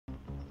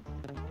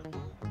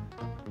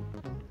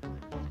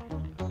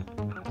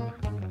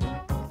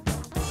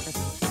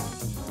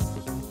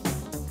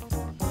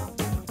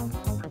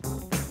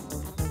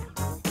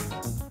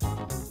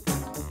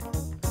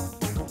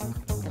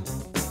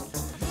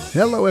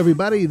Hello,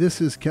 everybody.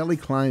 This is Kelly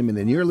Kleinman,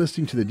 and you're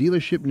listening to the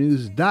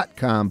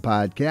DealershipNews.com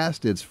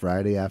podcast. It's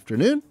Friday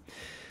afternoon.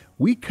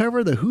 We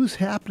cover the who's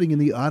happening in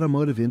the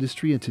automotive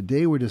industry, and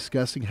today we're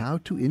discussing how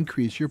to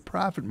increase your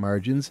profit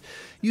margins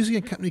using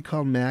a company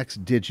called Max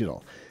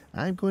Digital.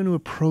 I'm going to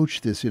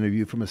approach this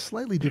interview from a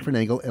slightly different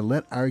angle and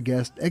let our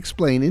guest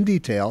explain in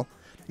detail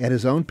at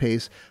his own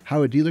pace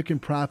how a dealer can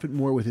profit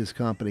more with his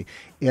company.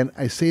 And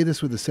I say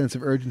this with a sense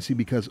of urgency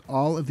because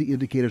all of the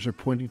indicators are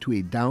pointing to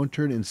a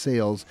downturn in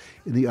sales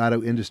in the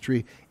auto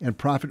industry, and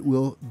profit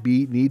will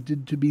be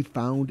needed to be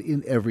found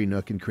in every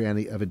nook and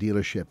cranny of a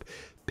dealership.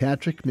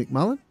 Patrick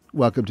McMullen,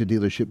 welcome to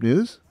Dealership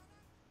News.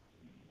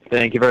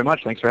 Thank you very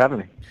much. Thanks for having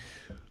me.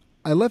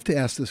 I love to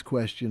ask this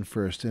question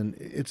first, and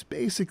it's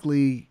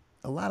basically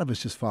a lot of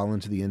us just fall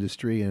into the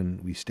industry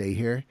and we stay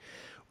here.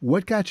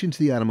 What got you into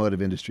the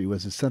automotive industry?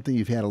 Was it something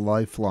you've had a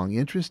lifelong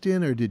interest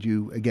in, or did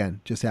you,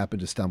 again, just happen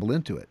to stumble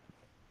into it?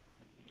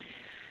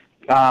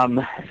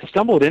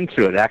 Stumbled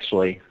into it,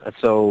 actually.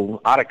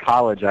 So out of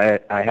college, I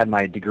had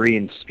my degree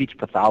in speech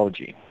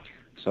pathology.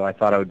 So I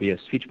thought I would be a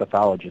speech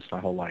pathologist my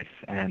whole life.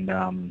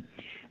 And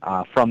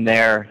from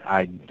there,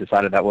 I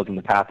decided that wasn't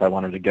the path I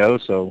wanted to go,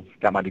 so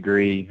got my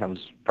degree. I was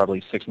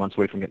probably 6 months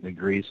away from getting the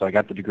degree, so I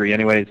got the degree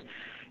anyways,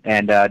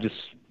 and just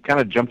kind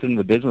of jumped into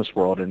the business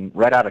world. And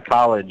right out of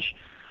college,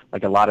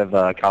 like a lot of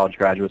college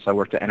graduates, I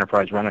worked at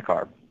Enterprise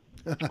Rent-A-Car,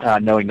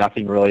 knowing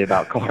nothing really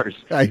about cars.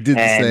 I did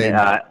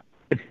the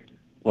same.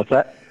 What's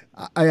that?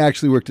 I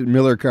actually worked at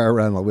Miller Car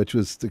Rental, which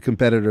was the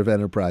competitor of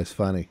Enterprise.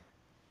 Funny.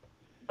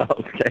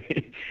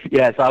 Okay.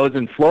 Yeah, so I was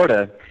in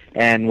Florida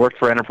and worked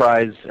for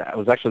Enterprise. I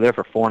was actually there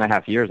for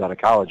 4.5 years out of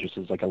college, which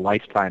is like a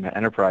lifetime at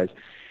Enterprise.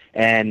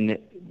 And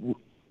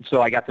so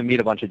I got to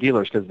meet a bunch of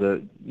dealers because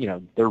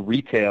their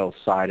retail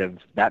side of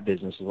that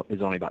business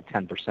is only about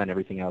 10%.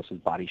 Everything else is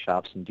body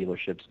shops and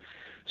dealerships.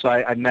 So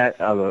I met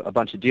a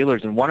bunch of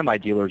dealers, and one of my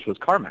dealers was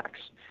CarMax,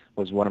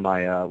 was one of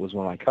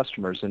my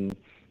customers, and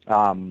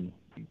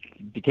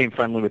became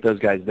friendly with those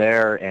guys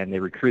there, and they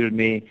recruited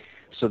me.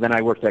 So then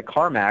I worked at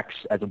CarMax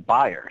as a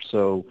buyer.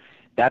 So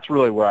that's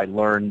really where I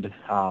learned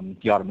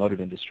the automotive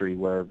industry,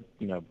 where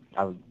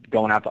I was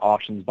going out to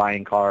auctions,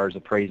 buying cars,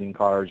 appraising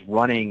cars,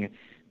 running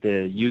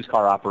the used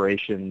car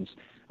operations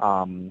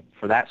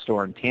for that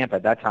store in Tampa.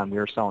 At that time, we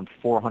were selling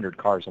 400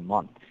 cars a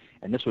month,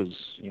 and this was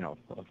a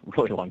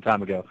really long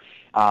time ago.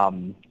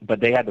 But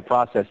they had the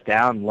process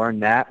down,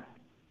 learned that,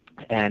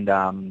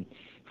 and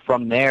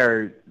from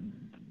there,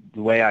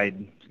 the way I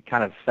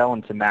kind of fell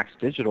into Max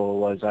Digital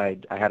was I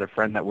had a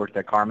friend that worked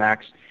at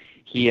CarMax.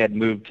 He had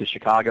moved to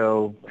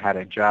Chicago, had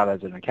a job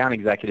as an account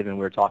executive, and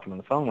we were talking on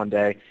the phone one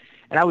day,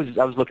 and I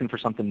was looking for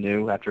something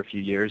new after a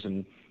few years,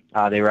 and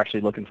they were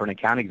actually looking for an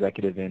account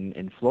executive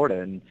in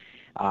Florida, and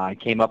I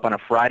came up on a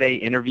Friday,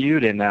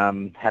 interviewed, and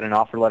had an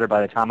offer letter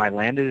by the time I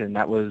landed, and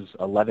that was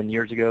 11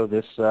 years ago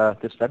this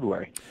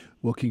February.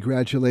 Well,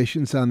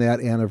 congratulations on that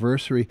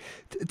anniversary.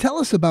 Tell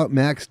us about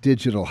Max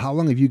Digital. How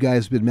long have you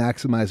guys been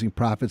maximizing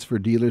profits for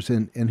dealers,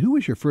 and who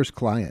was your first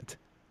client?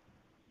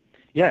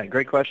 Yeah,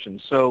 great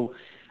question. So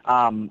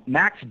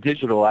Max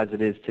Digital, as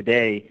it is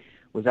today,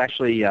 was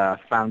actually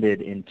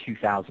founded in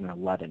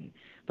 2011.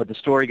 But the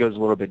story goes a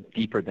little bit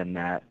deeper than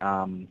that.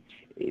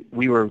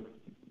 We were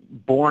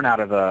born out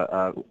of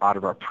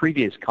our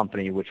previous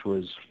company, which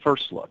was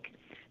First Look,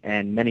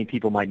 and many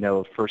people might know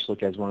of First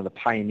Look as one of the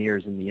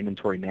pioneers in the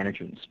inventory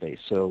management space.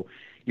 So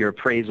your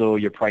appraisal,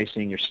 your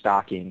pricing, your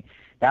stocking,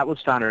 that was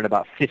founded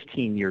about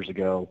 15 years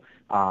ago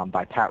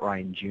by Pat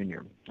Ryan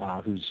Jr.,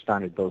 who's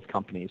founded both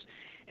companies.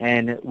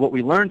 And what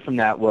we learned from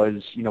that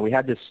was, we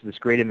had this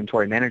great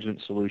inventory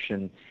management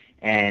solution,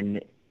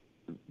 and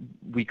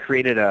we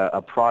created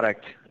a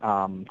product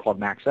called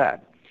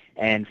MaxAd.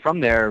 And from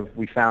there,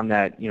 we found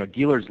that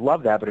dealers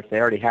love that, but if they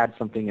already had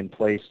something in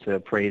place to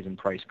appraise and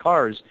price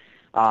cars,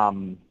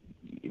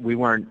 we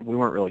weren't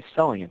really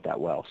selling it that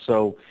well.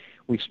 So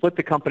we split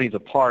the companies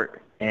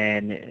apart,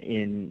 and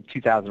in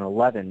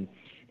 2011,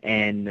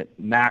 and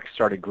Max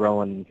started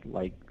growing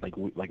like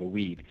a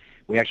weed.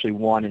 We actually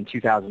won in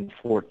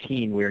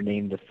 2014. We were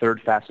named the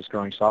third fastest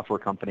growing software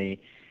company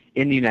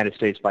in the United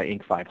States by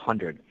Inc.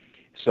 500.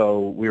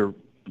 So we're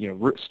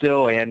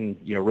still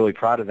really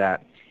proud of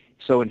that.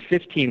 So in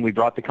 15, we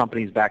brought the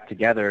companies back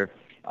together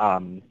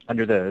under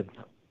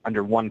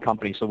one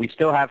company. So we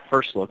still have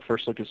First Look.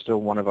 First Look is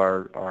still one of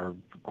our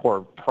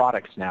core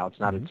products now. It's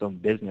not its own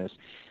business.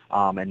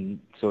 And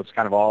so it's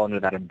kind of all under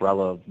that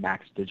umbrella of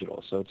Max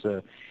Digital.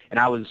 So and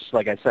I was,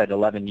 like I said,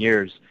 11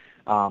 years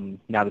now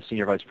the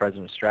Senior Vice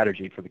President of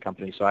Strategy for the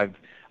company. So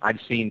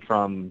I've seen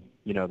from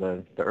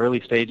the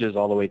early stages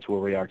all the way to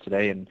where we are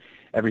today, and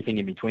everything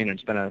in between. And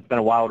it's been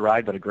a wild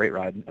ride, but a great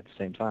ride at the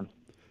same time.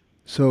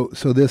 So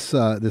this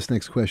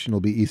next question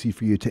will be easy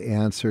for you to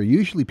answer.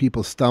 Usually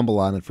people stumble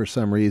on it for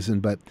some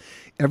reason, but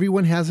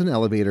everyone has an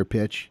elevator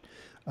pitch.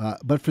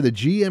 But for the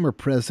GM or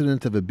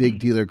president of a big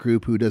dealer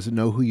group who doesn't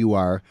know who you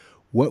are,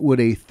 what would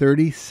a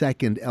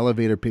 30-second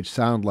elevator pitch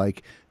sound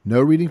like?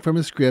 No reading from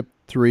a script.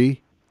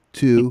 3,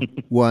 2,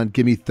 1.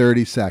 Give me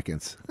 30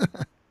 seconds.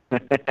 So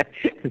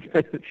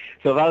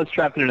if I was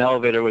trapped in an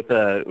elevator with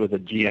a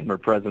GM or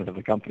president of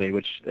a company,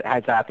 which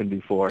has happened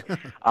before,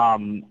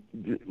 the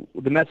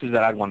message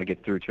that I'd want to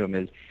get through to him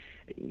is,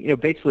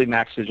 basically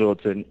Max Digital,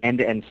 it's an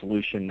end-to-end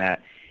solution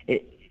that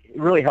it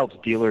really helps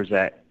dealers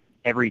at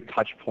every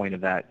touch point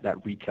of that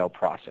retail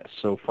process.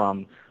 So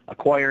from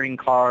acquiring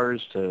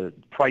cars to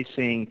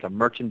pricing to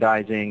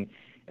merchandising,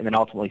 and then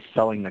ultimately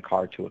selling the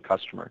car to a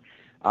customer.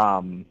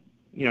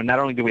 Not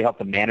only do we help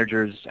the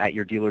managers at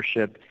your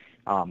dealership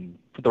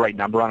put the right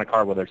number on a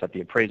car, whether it's at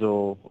the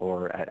appraisal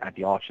or at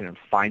the auction, and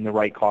find the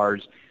right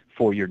cars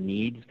for your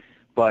needs,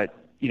 but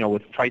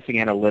with pricing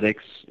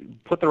analytics,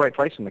 put the right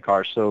price in the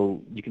car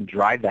so you can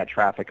drive that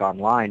traffic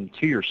online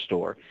to your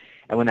store.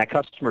 And when that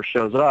customer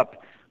shows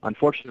up,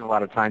 unfortunately, a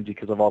lot of times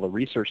because of all the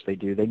research they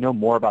do, they know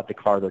more about the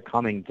car they're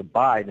coming to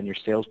buy than your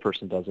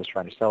salesperson does that's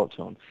trying to sell it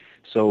to them.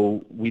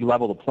 So we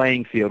level the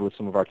playing field with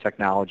some of our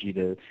technology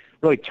to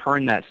really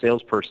turn that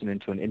salesperson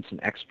into an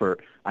instant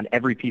expert on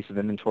every piece of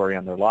inventory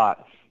on their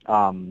lot,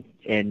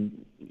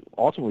 and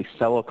ultimately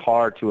sell a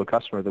car to a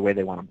customer the way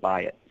they want to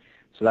buy it.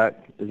 So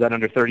is that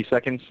under 30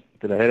 seconds?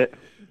 Did I hit it?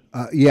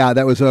 Yeah,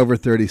 that was over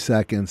 30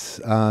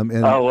 seconds. Was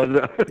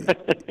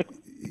it?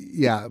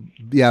 Yeah,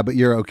 but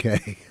you're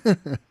okay.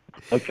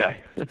 Okay.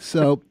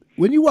 So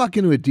when you walk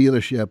into a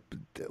dealership,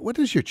 what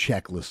does your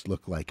checklist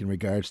look like in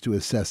regards to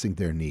assessing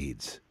their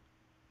needs?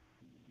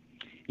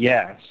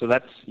 Yeah, so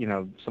that's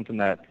something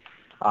that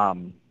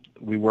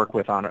we work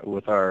with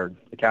our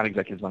account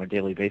executives on a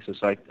daily basis.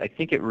 So I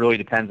think it really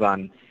depends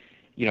on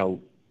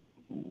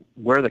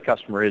where the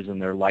customer is in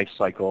their life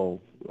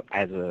cycle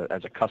as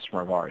a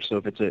customer of ours. So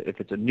if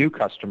it's a new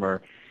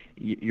customer,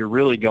 you're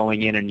really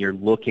going in and you're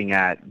looking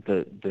at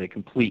the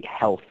complete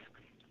health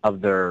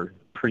of their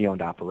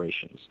pre-owned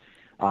operations.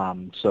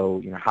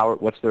 So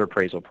what's their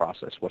appraisal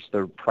process? What's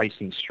their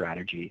pricing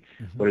strategy?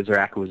 Mm-hmm. What is their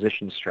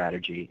acquisition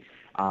strategy?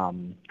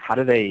 How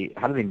do they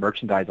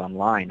merchandise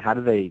online? How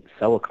do they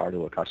sell a car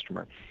to a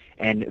customer?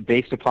 And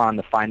based upon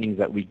the findings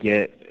that we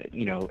get,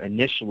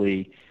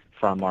 initially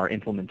from our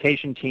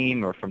implementation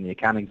team or from the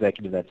account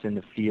executive that's in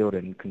the field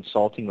and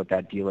consulting with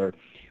that dealer,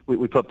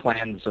 we put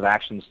plans of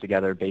actions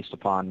together based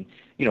upon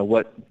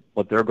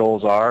what their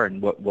goals are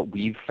and what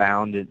we've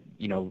found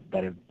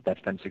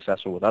that's been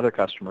successful with other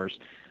customers,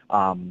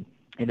 and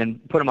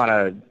then put them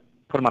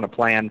on a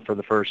plan for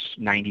the first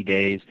 90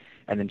 days,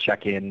 and then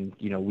check in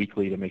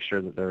weekly to make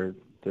sure that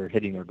they're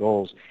hitting their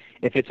goals.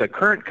 If it's a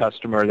current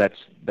customer that's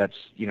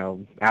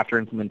after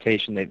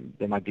implementation,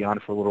 they might be on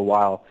it for a little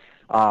while.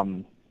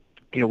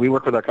 We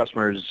work with our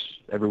customers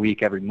every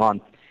week, every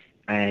month,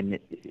 and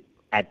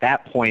at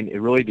that point, it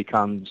really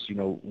becomes,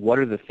 what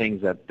are the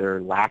things that they're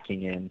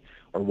lacking in,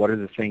 or what are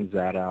the things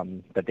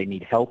that they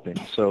need help in.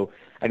 So,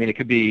 it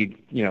could be,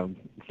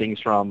 things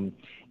from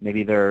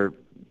maybe they're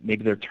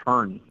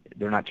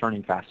not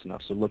turning fast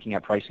enough. So looking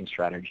at pricing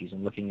strategies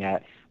and looking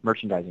at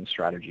merchandising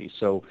strategies.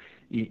 So,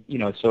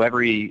 so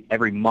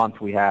every month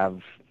we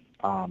have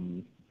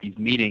these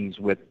meetings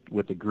with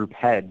the group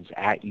heads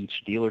at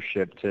each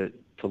dealership to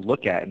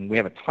look at, and we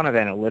have a ton of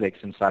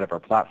analytics inside of our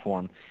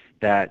platform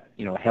that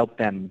help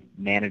them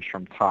manage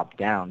from top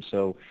down.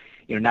 So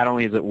not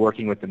only is it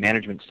working with the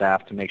management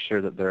staff to make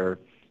sure that they're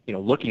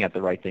looking at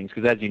the right things,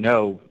 because as you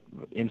know,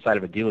 inside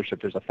of a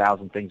dealership there's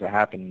 1,000 things that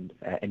happen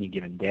at any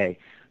given day.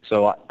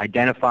 So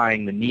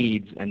identifying the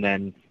needs and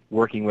then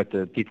working with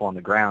the people on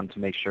the ground to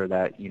make sure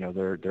that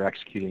they're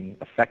executing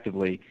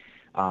effectively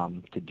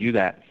to do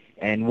that.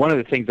 And one of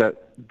the things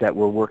that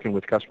we're working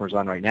with customers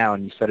on right now,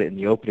 and you said it in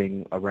the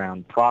opening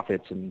around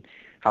profits and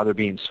how they're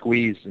being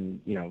squeezed, and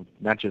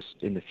not just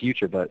in the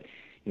future, but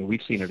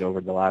we've seen it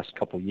over the last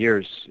couple of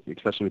years,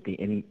 especially with the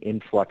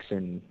influx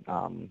in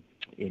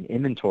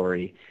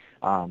inventory,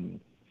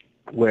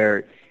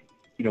 where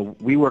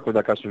we work with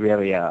our customers.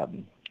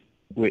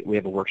 We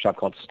have a workshop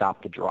called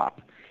Stop the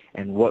Drop,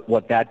 and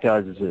what that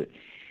does is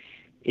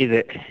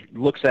it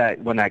looks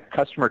at when that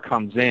customer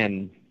comes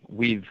in.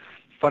 We've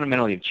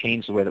fundamentally have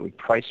changed the way that we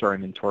price our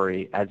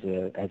inventory as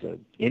a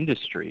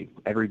industry.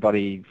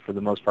 Everybody, for the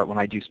most part, when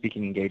I do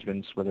speaking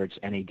engagements, whether it's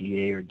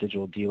NADA or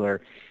digital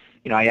dealer,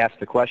 I ask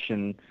the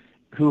question,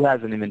 who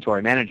has an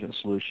inventory management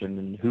solution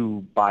and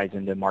who buys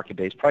into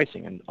market-based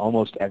pricing? And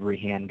almost every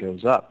hand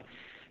goes up.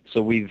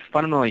 So we've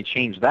fundamentally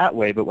changed that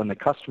way, but when the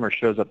customer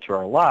shows up to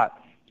our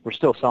lot, we're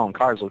still selling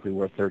cars like we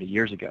were 30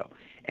 years ago.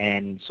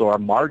 And so our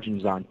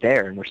margins aren't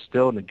there, and we're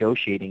still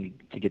negotiating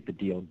to get the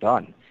deal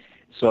done.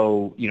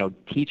 So,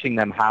 teaching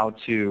them how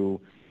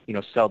to,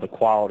 sell the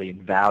quality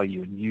and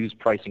value and use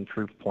pricing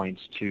proof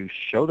points to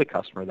show the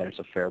customer that it's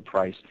a fair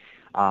price.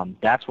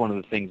 That's one of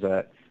the things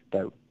that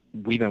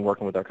we've been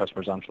working with our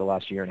customers on for the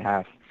last year and a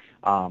half,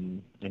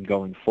 and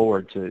going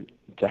forward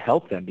to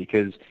help them,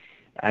 because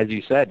as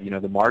you said,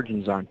 the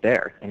margins aren't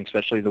there, and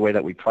especially the way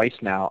that we price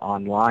now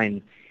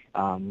online,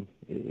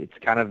 it's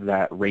kind of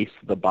that race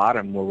to the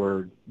bottom where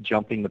we're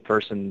jumping the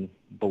person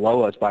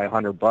below us by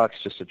 $100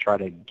 just to try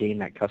to gain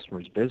that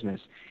customer's business,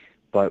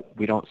 but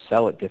we don't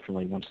sell it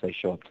differently once they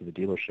show up to the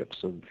dealership.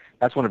 So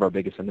that's one of our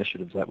biggest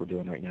initiatives that we're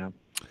doing right now.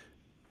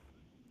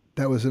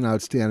 That was an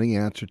outstanding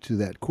answer to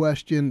that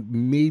question.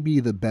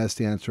 Maybe the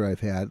best answer I've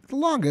had, the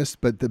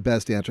longest, but the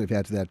best answer I've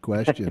had to that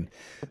question.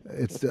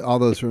 It's all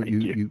those.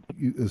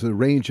 There's a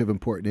range of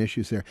important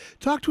issues there.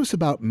 Talk to us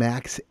about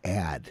Max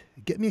Add.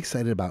 Get me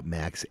excited about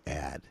Max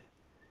Add.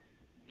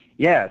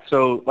 Yeah,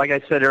 so like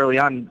I said early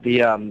on,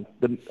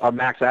 our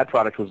Max Ad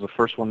product was the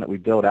first one that we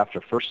built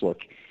after First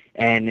Look.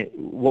 And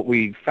what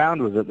we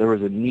found was that there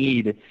was a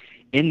need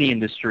in the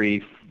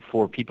industry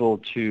for people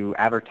to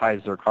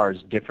advertise their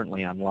cars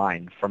differently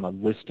online from a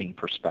listing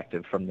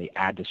perspective, from the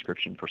ad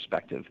description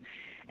perspective.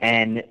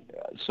 And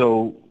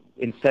so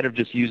instead of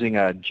just using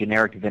a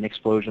generic VIN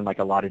explosion like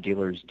a lot of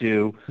dealers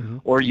do,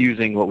 or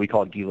using what we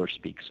call dealer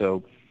speak.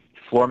 So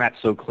floor mats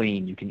so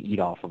clean you can eat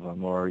off of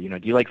them, or do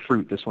you like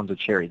fruit? This one's a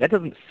cherry. That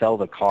doesn't sell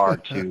the car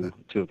to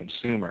a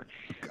consumer.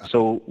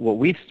 So what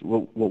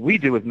we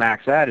do with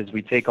Max Ad is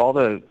we take all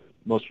the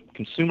most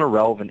consumer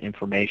relevant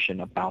information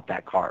about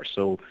that car.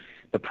 So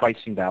the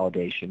pricing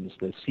validations,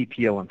 the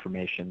CPO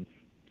information,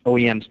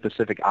 OEM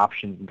specific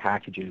options and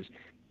packages,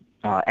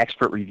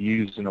 expert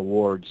reviews and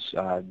awards,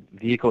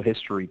 vehicle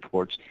history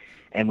reports,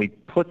 and we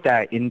put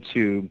that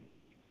into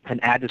an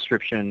ad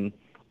description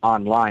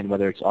online,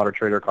 whether it's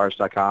AutoTrader,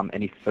 Cars.com,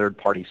 any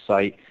third-party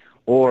site,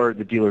 or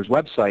the dealer's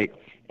website,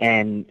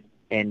 and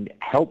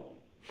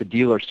help the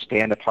dealer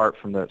stand apart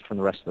from the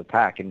rest of the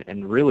pack,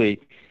 and really,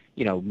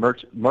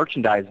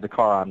 merchandise the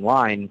car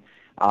online,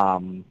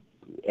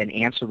 and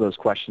answer those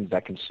questions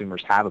that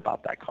consumers have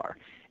about that car,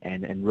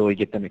 and really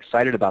get them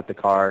excited about the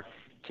car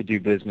to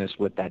do business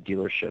with that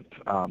dealership,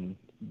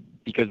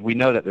 because we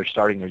know that they're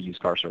starting their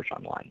used car search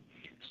online.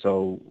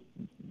 So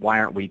why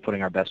aren't we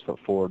putting our best foot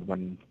forward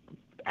when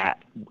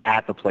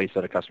at the place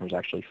that a customer is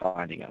actually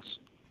finding us?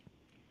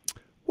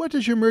 What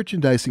does your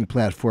merchandising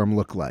platform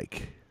look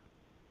like?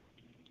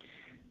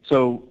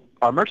 So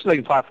our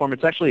merchandising platform,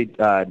 it's actually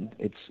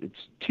it's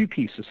two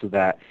pieces of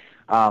that.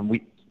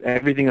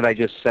 Everything that I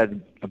just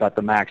said about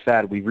the Max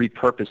Ad, we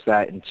repurposed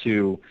that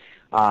into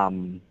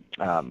kind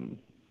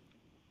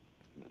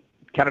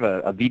of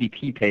a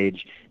VDP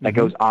page that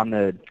goes on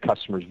the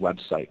customer's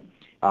website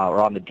or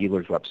on the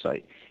dealer's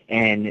website.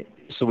 And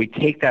so we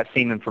take that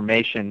same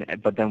information,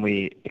 but then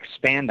we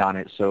expand on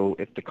it. So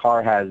if the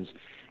car has,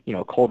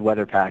 a cold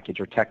weather package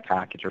or tech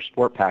package or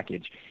sport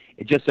package,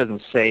 it just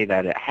doesn't say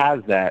that it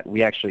has that.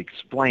 We actually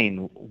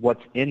explain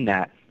what's in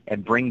that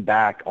and bring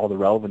back all the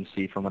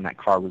relevancy from when that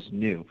car was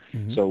new.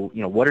 So,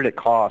 what did it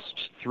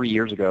cost 3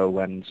 years ago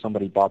when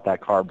somebody bought that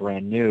car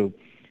brand new?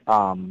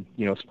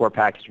 Sport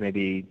package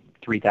maybe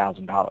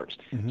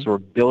 $3,000. So we're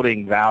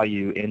building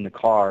value in the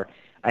car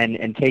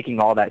and taking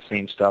all that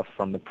same stuff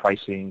from the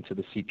pricing to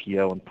the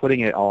CPO and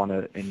putting it all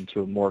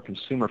into a more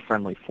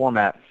consumer-friendly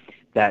format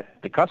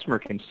that the customer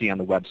can see on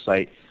the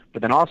website.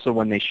 But then also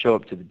when they show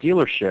up to the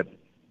dealership,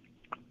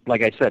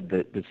 like I said,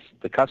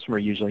 the customer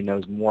usually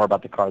knows more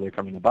about the car they're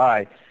coming to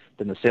buy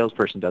than the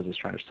salesperson does is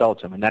trying to sell it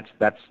to them. And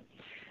that's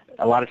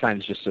a lot of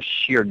times just a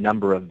sheer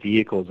number of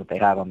vehicles that they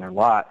have on their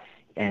lot.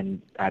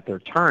 And at their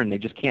turn, they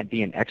just can't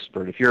be an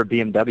expert. If you're a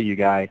BMW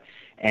guy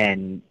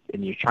and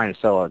you're trying to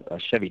sell a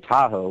Chevy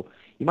Tahoe,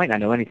 you might not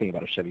know anything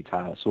about a Chevy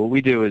Tahoe. So what we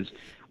do is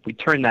we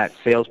turn that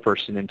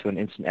salesperson into an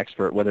instant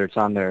expert, whether it's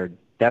on their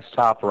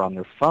desktop or on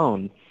their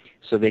phone,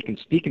 so they can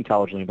speak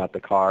intelligently about the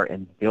car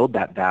and build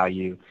that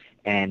value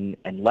and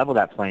level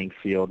that playing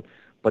field.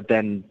 But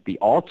then the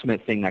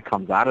ultimate thing that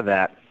comes out of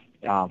that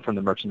from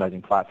the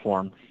merchandising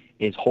platform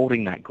is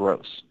holding that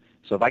gross.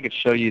 So if I could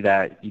show you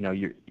that,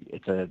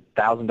 it's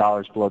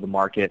 $1,000 below the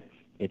market,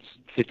 it's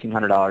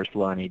 $1,500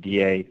 below an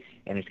ADA,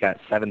 and it's got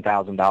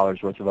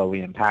 $7,000 worth of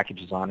OEM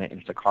packages on it, and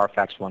it's a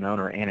Carfax One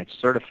owner, and it's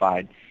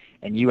certified,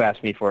 and you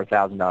ask me for a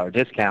 $1,000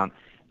 discount,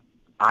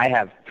 I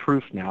have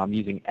proof now. I'm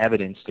using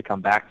evidence to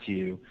come back to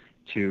you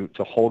to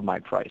hold my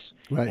price.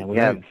 Right, and we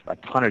have a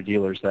ton of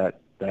dealers that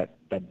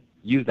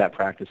use that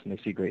practice, and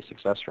they see great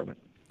success from it.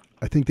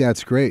 I think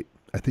that's great.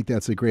 I think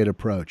that's a great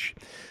approach.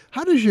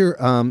 How does your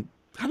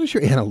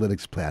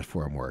analytics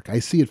platform work? I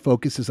see it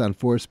focuses on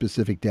 4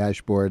 specific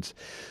dashboards.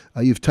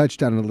 You've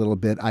touched on it a little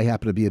bit. I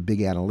happen to be a big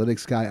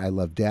analytics guy. I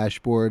love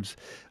dashboards,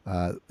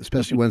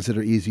 especially ones that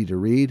are easy to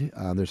read.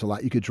 There's a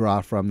lot you could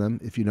draw from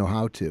them if you know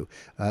how to.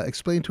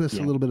 Explain to us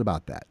a little bit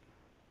about that.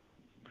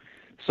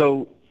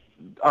 So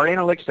our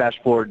analytics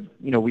dashboard,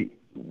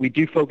 we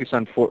do focus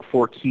on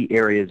four key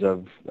areas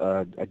of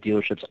a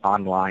dealership's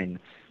online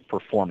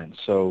performance.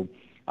 So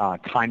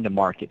time to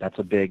market, that's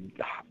a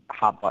big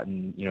hot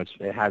button.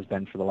 It has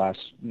been for the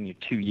last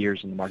 2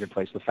 years in the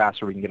marketplace. The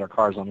faster we can get our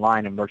cars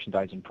online and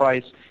merchandise and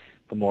price,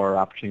 the more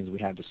opportunities we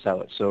have to sell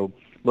it. So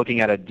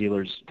looking at a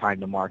dealer's time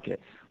to market,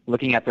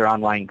 looking at their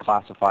online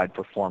classified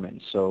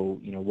performance. So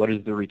what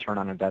is the return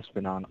on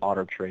investment on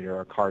AutoTrader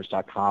or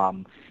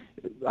Cars.com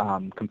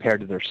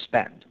compared to their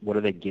spend? What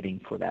are they getting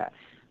for that?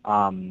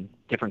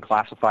 Different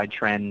classified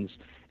trends,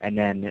 and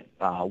then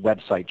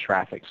website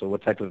traffic. So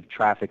what type of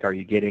traffic are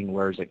you getting?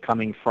 Where is it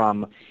coming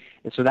from?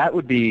 And so that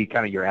would be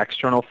kind of your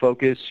external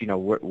focus.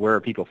 Where are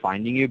people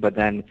finding you? But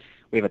then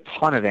we have a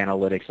ton of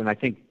analytics, and I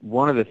think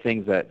one of the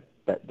things that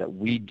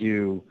we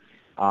do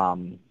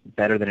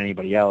better than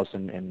anybody else,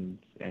 and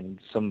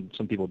some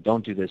people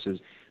don't do this, is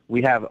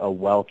we have a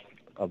wealth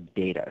of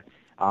data.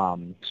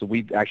 So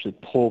we actually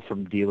pull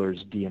from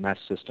dealers' DMS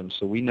systems,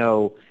 so we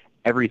know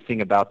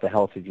everything about the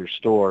health of your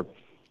store,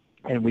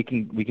 and we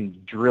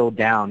can drill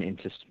down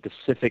into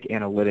specific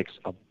analytics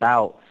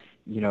about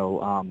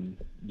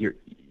your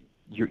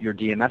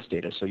DMS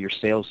data, so your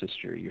sales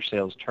history, your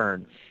sales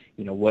turn,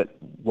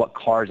 what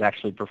cars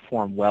actually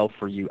perform well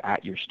for you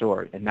at your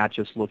store, and not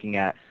just looking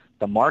at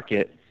the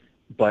market,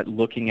 but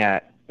looking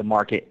at the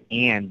market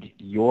and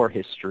your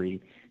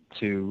history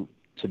to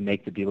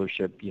make the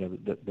dealership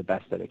the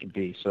best that it can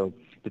be. So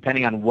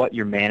depending on what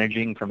you're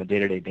managing from a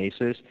day-to-day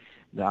basis,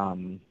 our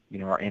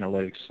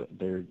analytics,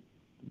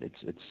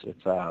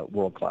 it's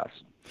world class.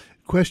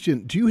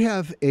 Question: Do you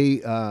have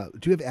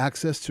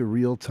access to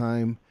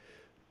real-time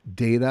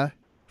data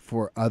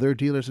for other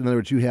dealers? In other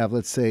words, you have,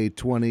 let's say,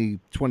 20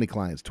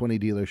 clients, 20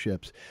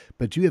 dealerships,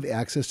 but do you have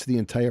access to the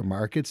entire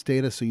market's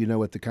data so you know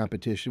what the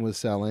competition was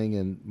selling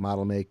and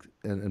model make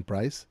and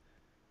price?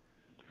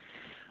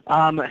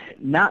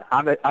 Not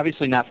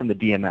obviously not from the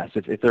DMS.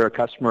 If they're a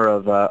customer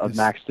of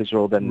Max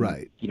Digital, then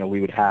right.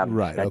 We would have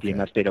that okay.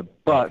 DMS data.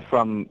 But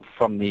from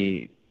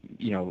the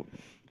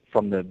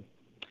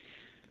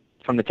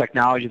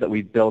technology that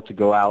we've built to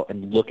go out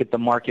and look at the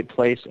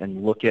marketplace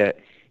and look at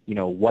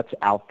what's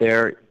out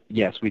there,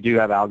 yes, we do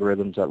have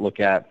algorithms that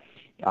look at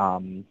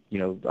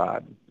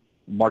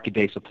market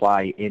day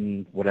supply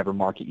in whatever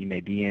market you may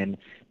be in,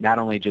 not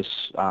only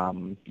just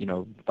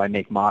by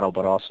make model,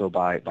 but also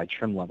by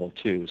trim level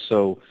too.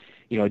 So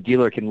a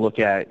dealer can look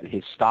at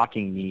his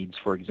stocking needs,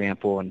 for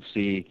example, and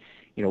see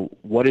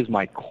what is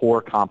my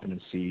core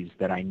competencies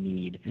that I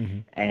need,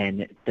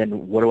 and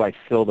then what do I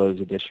fill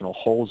those additional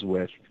holes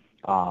with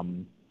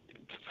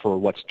for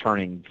what's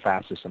turning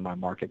fastest in my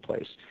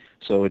marketplace.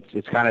 So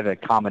it's kind of a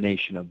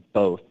combination of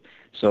both.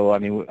 So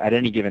at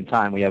any given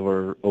time we have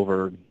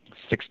over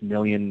 6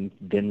 million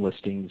VIN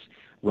listings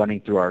running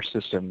through our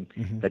system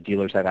that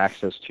dealers have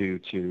access to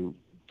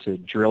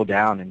drill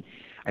down.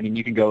 And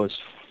you can go as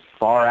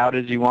far out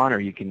as you want, or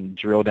you can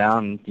drill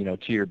down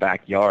to your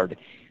backyard.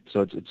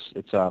 So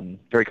it's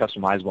very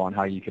customizable on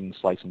how you can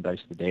slice and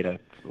dice the data,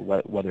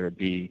 whether it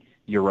be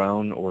your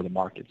own or the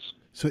markets.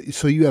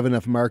 So you have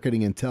enough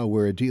marketing intel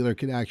where a dealer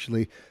can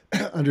actually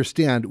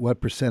understand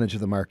what percentage of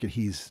the market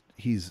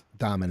he's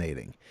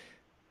dominating.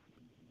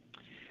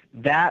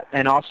 That,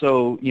 and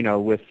also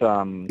with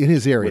in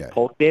his area with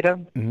Polk data.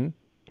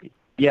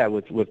 Yeah,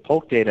 with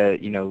Polk data,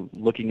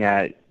 looking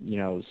at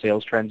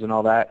sales trends and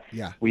all that.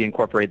 Yeah. We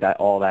incorporate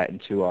all that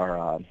into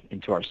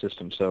our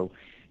system. So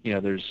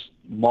there's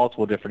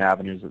multiple different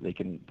avenues that they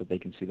can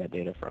see that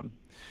data from.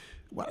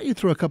 Why don't you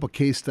throw a couple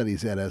case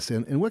studies at us,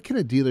 and what can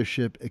a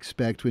dealership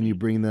expect when you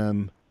bring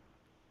them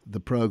the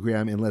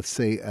program in, let's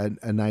say,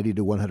 a 90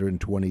 to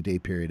 120 day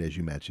period, as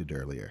you mentioned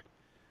earlier?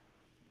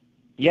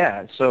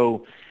 Yeah.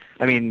 So,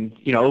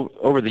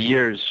 over the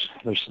years,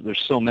 there's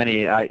so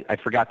many. I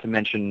forgot to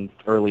mention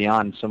early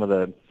on some of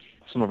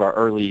our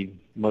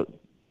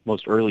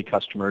most early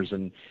customers,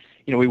 and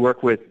we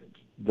work with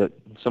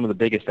some of the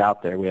biggest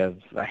out there. We have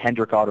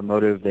Hendrick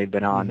Automotive. They've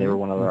been on. They were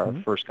one of our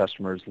first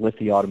customers.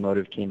 Lithia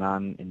Automotive came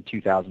on in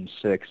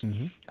 2006,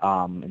 and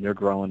they're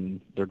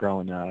growing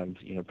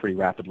pretty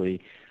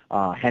rapidly.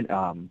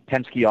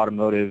 Penske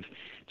Automotive,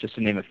 just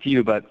to name a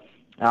few. But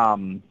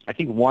I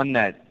think one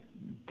that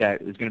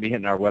is going to be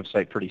hitting our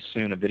website pretty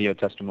soon, a video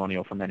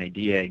testimonial from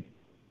NADA.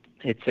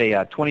 It's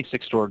a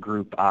 26 store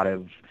group out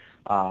of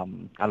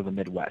the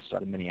Midwest,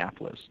 out of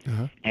Minneapolis,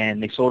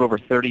 and they sold over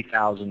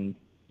 30,000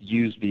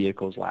 used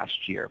vehicles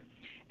last year,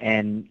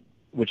 and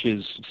which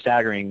is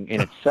staggering in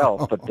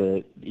itself. But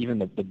the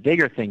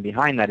bigger thing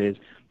behind that is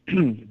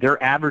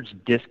their average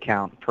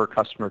discount per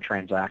customer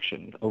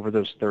transaction over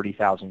those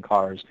 30,000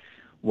 cars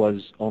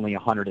was only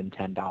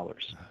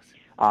 $110.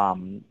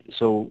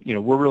 So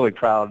we're really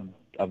proud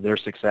of their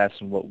success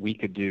and what we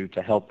could do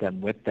to help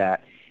them with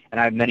that. And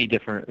I have many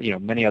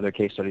other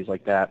case studies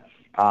like that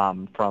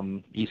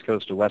from East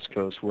Coast to West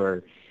Coast,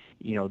 where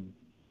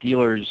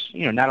dealers,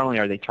 not only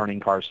are they turning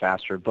cars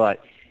faster,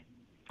 but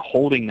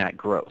holding that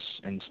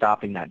gross and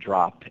stopping that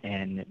drop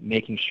and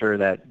making sure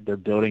that they're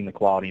building the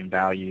quality and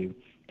value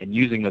and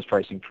using those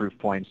pricing proof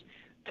points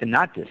to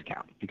not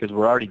discount, because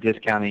we're already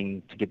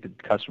discounting to get the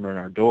customer in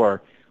our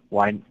door.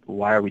 Why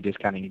are we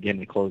discounting again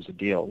to close the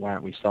deal? Why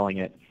aren't we selling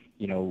it,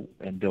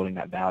 and building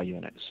that value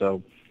in it?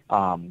 So,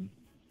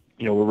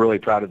 we're really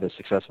proud of the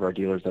success of our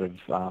dealers that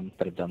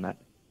have done that.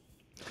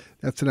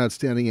 That's an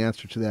outstanding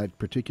answer to that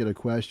particular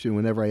question.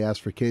 Whenever I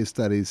ask for case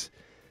studies,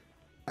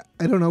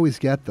 I don't always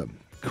get them.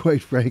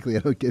 Quite frankly, I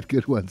don't get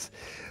good ones.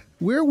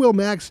 Where will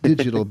Max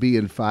Digital be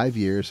in 5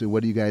 years, and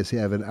what do you guys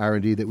have in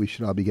R&D that we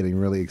should all be getting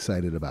really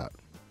excited about?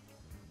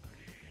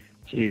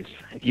 Geez,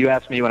 if you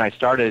asked me when I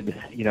started,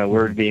 where it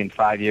would be in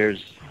 5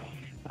 years,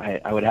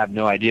 I would have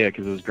no idea,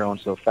 because it was growing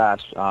so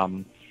fast.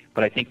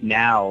 But I think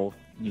now,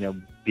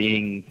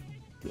 being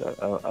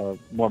a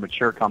more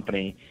mature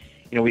company,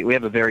 we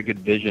have a very good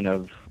vision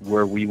of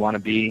where we want to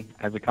be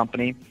as a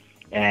company,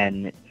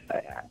 and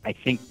I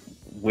think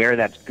where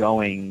that's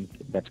coming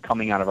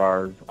out of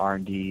our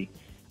R&D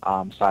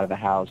side of the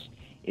house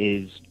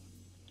is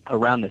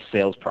around the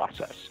sales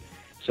process.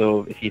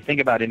 So if you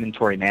think about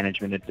inventory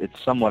management,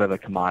 it's somewhat of a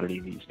commodity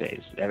these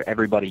days.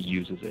 Everybody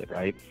uses it,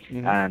 right?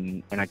 Mm-hmm.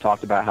 And I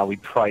talked about how we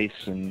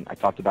price, and I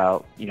talked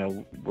about,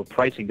 we're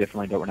pricing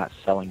differently, but we're not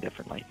selling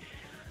differently.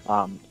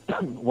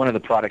 One of the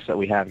products that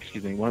we have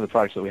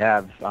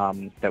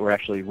that we're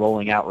actually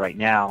rolling out right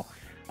now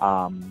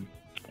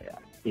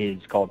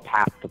is called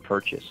Path to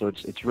Purchase. So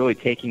it's really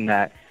taking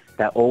that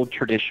old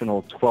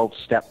traditional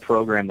 12-step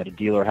program that a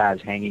dealer has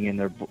hanging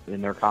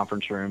in their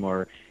conference room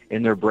or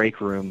in their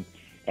break room,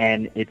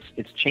 and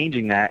it's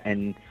changing that,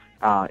 and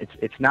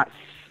it's not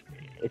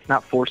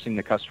forcing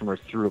the customer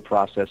through a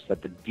process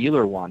that the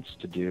dealer wants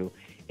to do.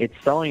 It's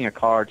selling a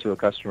car to a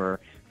customer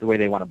the way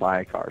they want to buy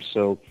a car.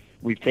 So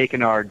we've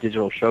taken our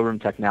digital showroom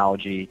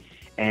technology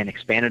and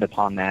expanded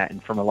upon that,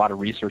 and from a lot of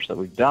research that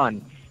we've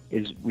done,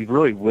 is we've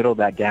really whittled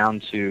that down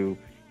to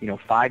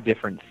 5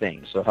 different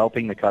things. So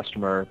helping the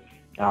customer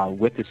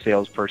with the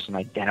salesperson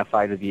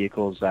identify the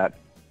vehicles that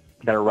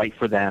are right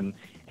for them,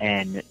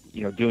 and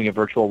doing a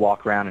virtual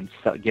walk around and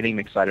getting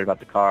them excited about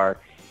the car,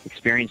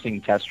 experiencing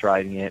and test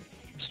driving it,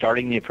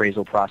 starting the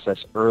appraisal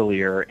process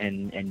earlier,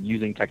 and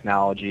using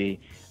technology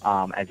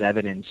as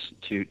evidence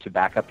to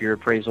back up your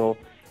appraisal,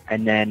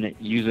 and then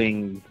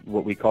using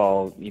what we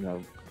call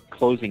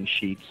closing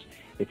sheets,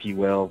 if you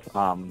will,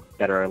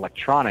 that are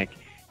electronic,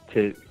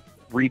 to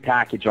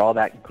repackage all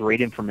that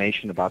great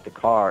information about the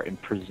car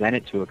and present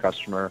it to a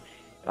customer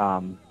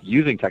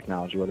using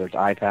technology, whether it's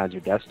iPads or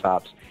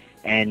desktops,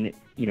 and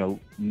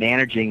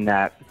managing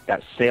that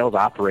sales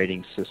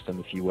operating system,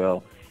 if you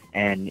will,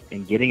 and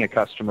getting a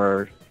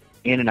customer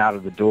in and out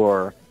of the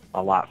door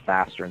a lot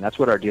faster. And that's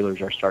what our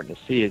dealers are starting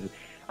to see. Is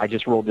I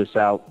just rolled this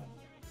out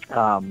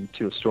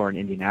to a store in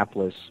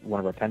Indianapolis, one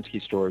of our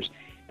Penske stores,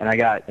 and I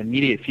got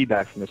immediate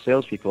feedback from the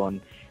salespeople,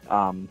 and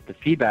the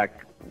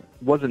feedback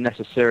wasn't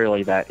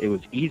necessarily that it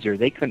was easier.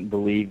 They couldn't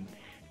believe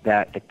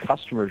that the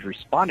customers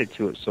responded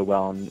to it so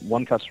well, and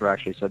one customer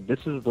actually said,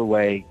 "This is the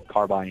way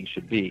car buying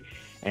should be."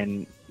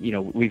 And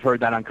we've heard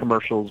that on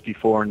commercials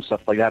before and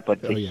stuff like that,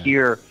 but to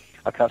hear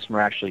a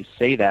customer actually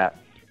say that,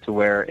 to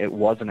where it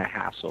wasn't a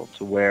hassle,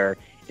 to where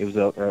it was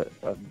a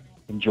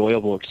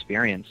enjoyable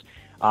experience,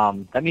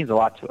 that means a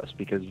lot to us,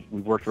 because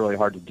we've worked really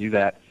hard to do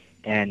that.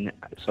 And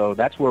so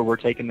that's where we're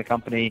taking the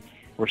company.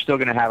 We're still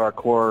going to have our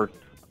core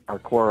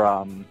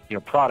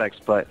products,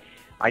 but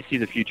I see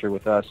the future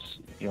with us,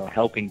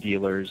 helping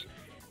dealers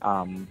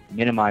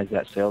minimize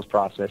that sales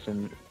process,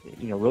 and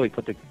really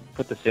put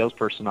the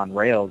salesperson on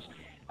rails,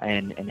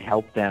 and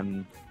help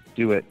them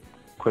do it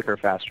quicker,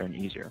 faster, and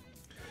easier.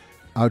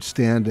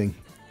 Outstanding,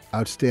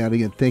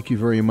 and thank you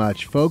very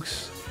much,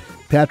 folks.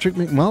 Patrick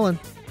McMullen,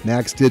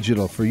 Max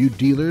Digital. For you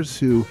dealers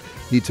who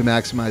need to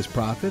maximize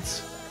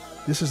profits,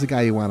 this is the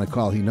guy you want to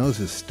call. He knows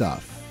his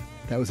stuff.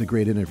 That was a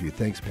great interview.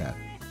 Thanks, Pat.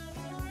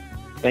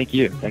 Thank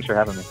you. Thanks for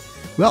having me.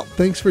 Well,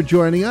 thanks for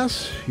joining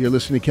us. You're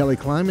listening to Kelly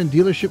Kleinman,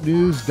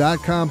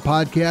 DealershipNews.com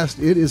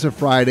podcast. It is a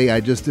Friday.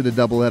 I just did a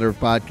doubleheader of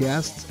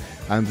podcasts.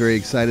 I'm very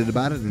excited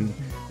about it.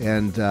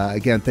 And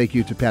again, thank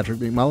you to Patrick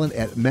McMullen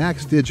at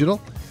Max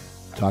Digital.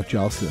 Talk to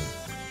y'all soon.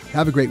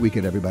 Have a great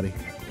weekend, everybody.